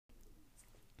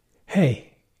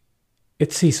Hey,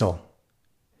 it's Cecil.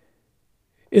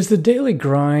 Is the daily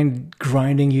grind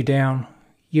grinding you down?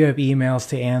 You have emails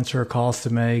to answer, calls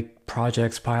to make,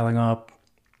 projects piling up.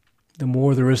 The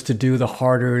more there is to do, the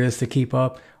harder it is to keep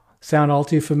up. Sound all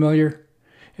too familiar?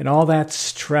 And all that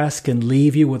stress can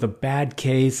leave you with a bad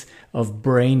case of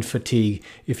brain fatigue.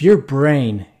 If your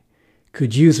brain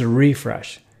could use a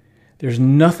refresh, there's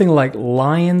nothing like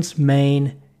lion's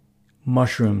mane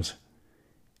mushrooms.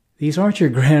 These aren't your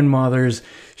grandmother's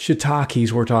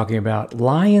shiitakes we're talking about.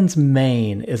 Lion's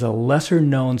mane is a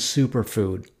lesser-known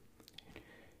superfood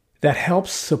that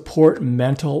helps support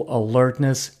mental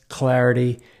alertness,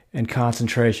 clarity, and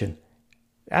concentration.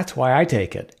 That's why I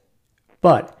take it.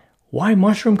 But why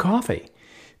mushroom coffee?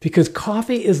 Because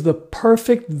coffee is the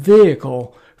perfect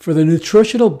vehicle for the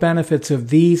nutritional benefits of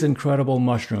these incredible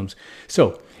mushrooms.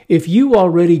 So, if you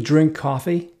already drink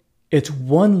coffee, it's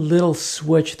one little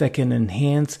switch that can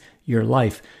enhance your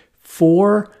life.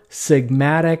 4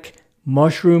 Sigmatic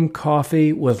mushroom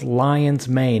coffee with lion's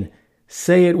mane.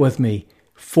 Say it with me.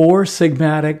 4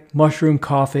 Sigmatic mushroom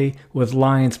coffee with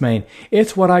lion's mane.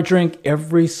 It's what I drink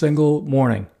every single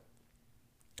morning.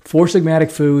 4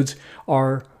 Sigmatic foods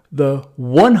are the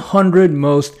 100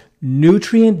 most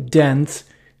nutrient-dense,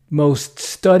 most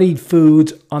studied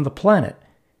foods on the planet.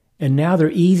 And now they're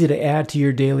easy to add to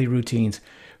your daily routines.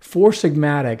 4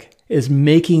 Sigmatic is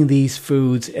making these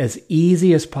foods as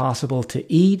easy as possible to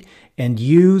eat and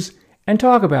use and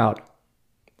talk about.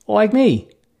 Like me.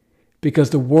 Because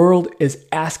the world is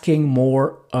asking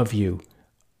more of you,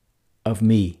 of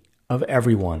me, of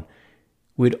everyone.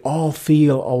 We'd all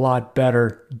feel a lot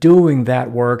better doing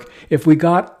that work if we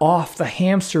got off the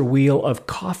hamster wheel of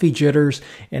coffee jitters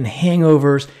and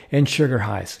hangovers and sugar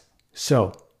highs.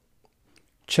 So,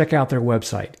 check out their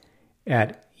website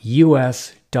at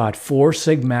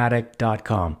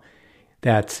us.4sigmatic.com.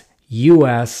 That's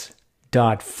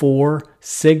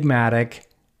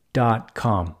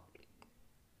us.4sigmatic.com.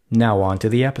 Now on to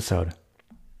the episode.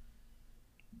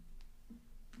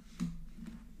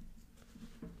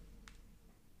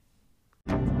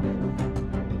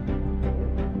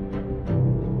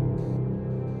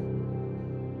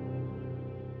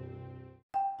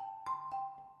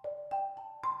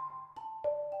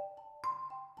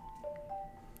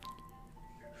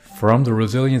 From the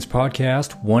Resilience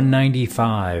Podcast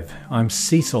 195, I'm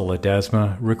Cecil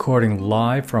Ledesma, recording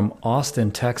live from Austin,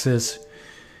 Texas.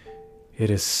 It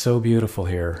is so beautiful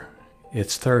here.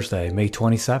 It's Thursday, May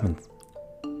 27th.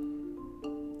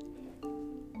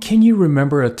 Can you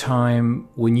remember a time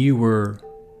when you were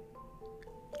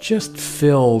just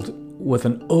filled with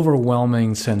an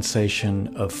overwhelming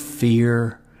sensation of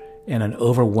fear and an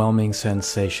overwhelming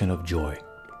sensation of joy?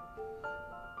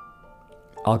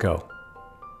 I'll go.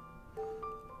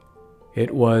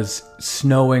 It was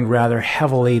snowing rather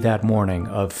heavily that morning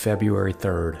of February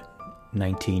 3rd,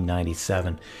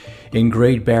 1997, in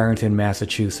Great Barrington,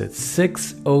 Massachusetts,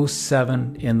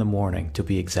 6:07 in the morning to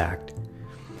be exact,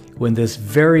 when this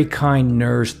very kind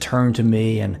nurse turned to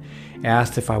me and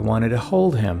asked if I wanted to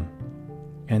hold him,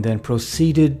 and then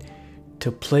proceeded to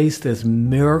place this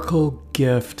miracle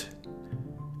gift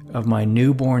of my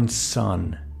newborn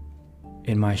son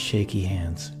in my shaky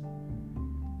hands.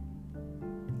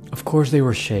 Of course they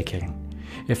were shaking.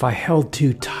 If I held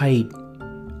too tight,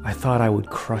 I thought I would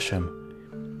crush him.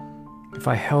 If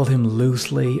I held him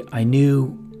loosely, I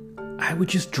knew I would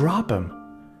just drop him.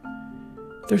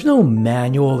 There's no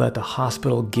manual that the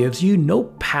hospital gives you, no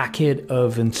packet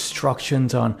of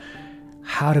instructions on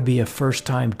how to be a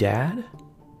first-time dad.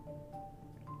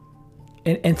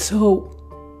 And so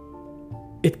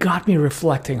it got me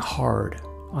reflecting hard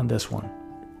on this one.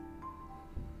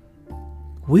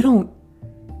 We don't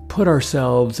put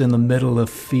ourselves in the middle of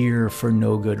fear for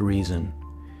no good reason.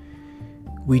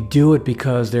 We do it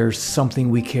because there's something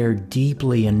we care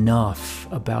deeply enough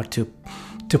about to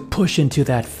push into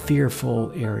that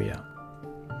fearful area.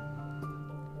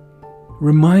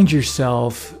 Remind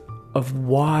yourself of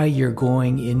why you're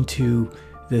going into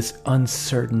this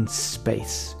uncertain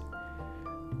space.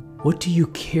 What do you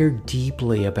care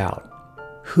deeply about?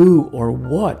 Who or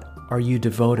what are you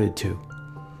devoted to?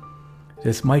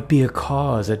 This might be a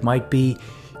cause. It might be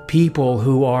people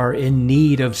who are in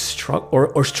need of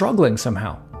or struggling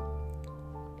somehow.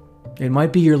 It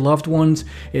might be your loved ones.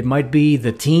 It might be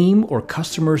the team or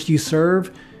customers you serve.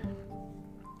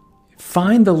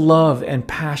 Find the love and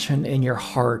passion in your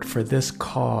heart for this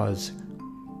cause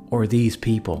or these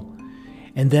people.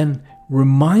 And then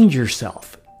remind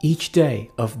yourself each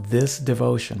day of this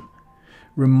devotion.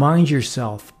 Remind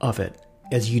yourself of it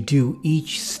as you do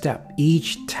each step,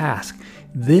 each task.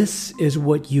 This is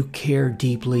what you care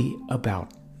deeply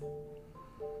about.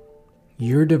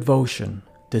 your devotion,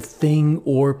 the thing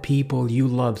or people you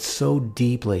love so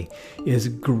deeply, is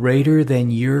greater than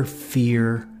your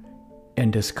fear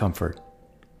and discomfort.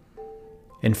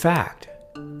 In fact,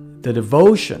 the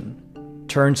devotion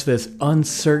turns this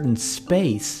uncertain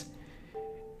space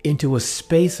into a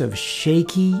space of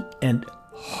shaky and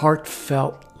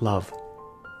heartfelt love.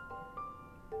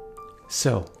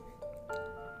 So,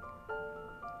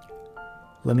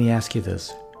 let me ask you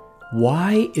this.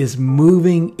 Why is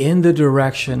moving in the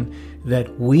direction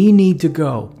that we need to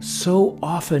go so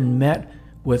often met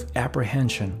with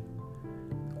apprehension?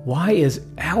 Why is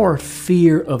our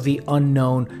fear of the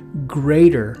unknown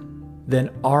greater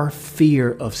than our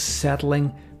fear of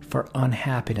settling for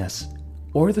unhappiness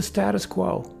or the status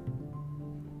quo?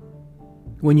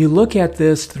 When you look at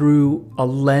this through a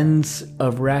lens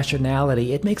of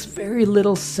rationality, it makes very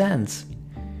little sense.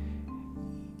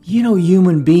 You know,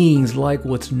 human beings like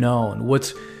what's known,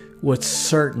 what's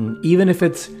certain, even if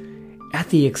it's at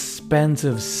the expense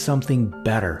of something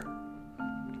better.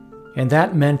 And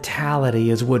that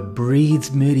mentality is what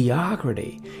breeds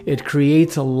mediocrity. It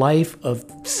creates a life of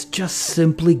just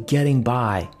simply getting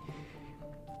by.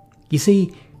 You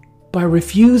see, by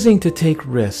refusing to take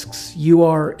risks, you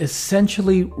are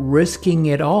essentially risking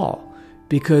it all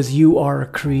because you are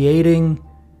creating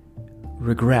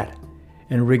regret.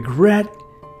 And regret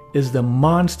is the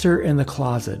monster in the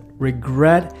closet.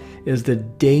 Regret is the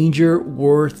danger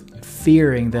worth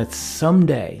fearing that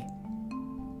someday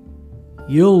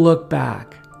you'll look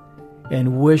back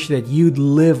and wish that you'd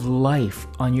live life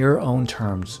on your own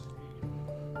terms.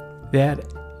 That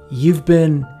you've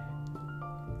been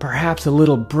perhaps a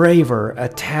little braver, a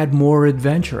tad more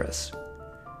adventurous.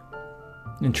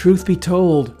 And truth be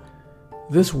told,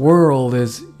 this world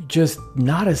is just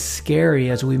not as scary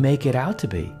as we make it out to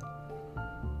be.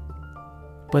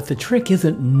 But the trick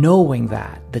isn't knowing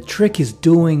that. The trick is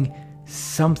doing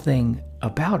something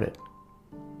about it.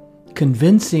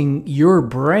 Convincing your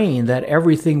brain that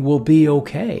everything will be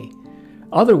okay.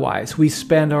 Otherwise, we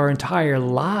spend our entire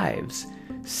lives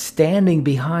standing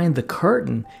behind the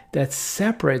curtain that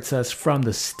separates us from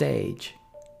the stage.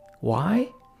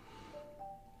 Why?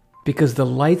 Because the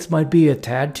lights might be a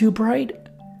tad too bright?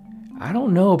 I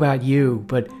don't know about you,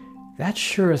 but that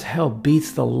sure as hell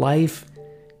beats the life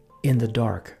in the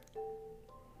dark.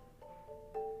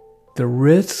 The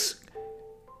risks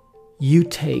you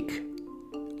take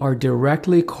are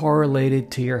directly correlated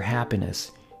to your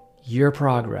happiness, your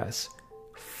progress,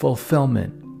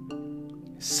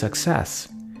 fulfillment, success.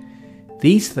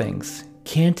 These things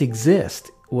can't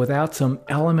exist without some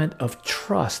element of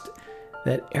trust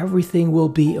that everything will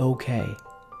be okay.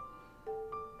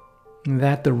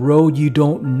 That the road you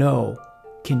don't know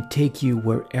can take you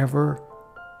wherever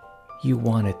you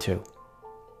want it to.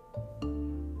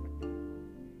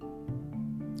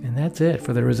 And that's it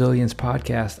for the Resilience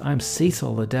Podcast. I'm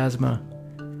Cecil Ledesma.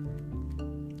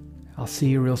 I'll see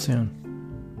you real soon.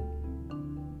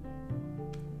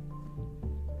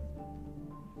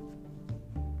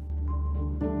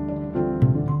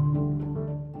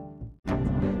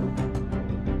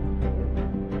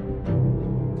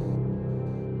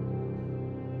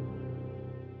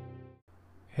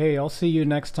 Hey, I'll see you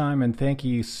next time, and thank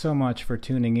you so much for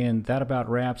tuning in. That about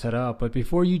wraps it up. But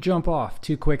before you jump off,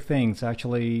 two quick things,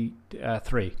 actually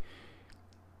three.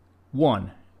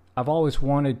 One, I've always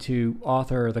wanted to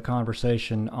author the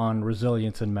conversation on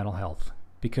resilience and mental health,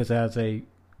 because as a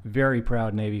very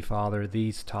proud Navy father,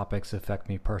 these topics affect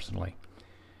me personally.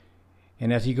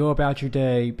 And as you go about your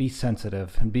day, be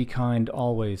sensitive and be kind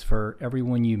always, for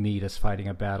everyone you meet is fighting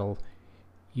a battle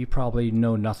you probably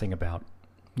know nothing about.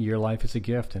 Your life is a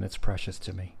gift, and it's precious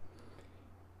to me.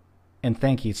 And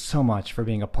thank you so much for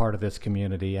being a part of this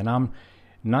community. And I'm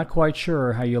not quite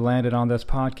sure how you landed on this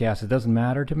podcast. It doesn't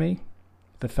matter to me.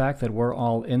 The fact that we're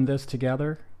all in this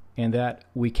together and that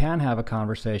we can have a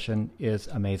conversation is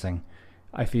amazing.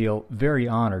 I feel very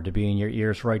honored to be in your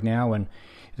ears right now, and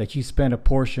that you spend a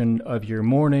portion of your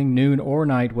morning, noon, or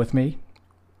night with me.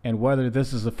 And whether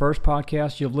this is the first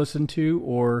podcast you've listened to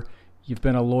or you've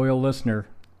been a loyal listener,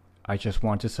 I just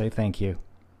want to say thank you.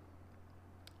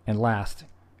 And last,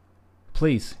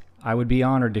 please, I would be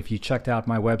honored if you checked out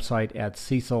my website at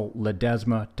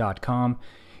cecilledesma.com.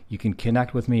 You can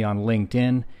connect with me on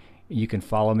LinkedIn. You can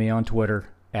follow me on Twitter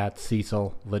at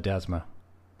Cecil Ledesma.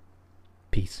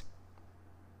 Peace.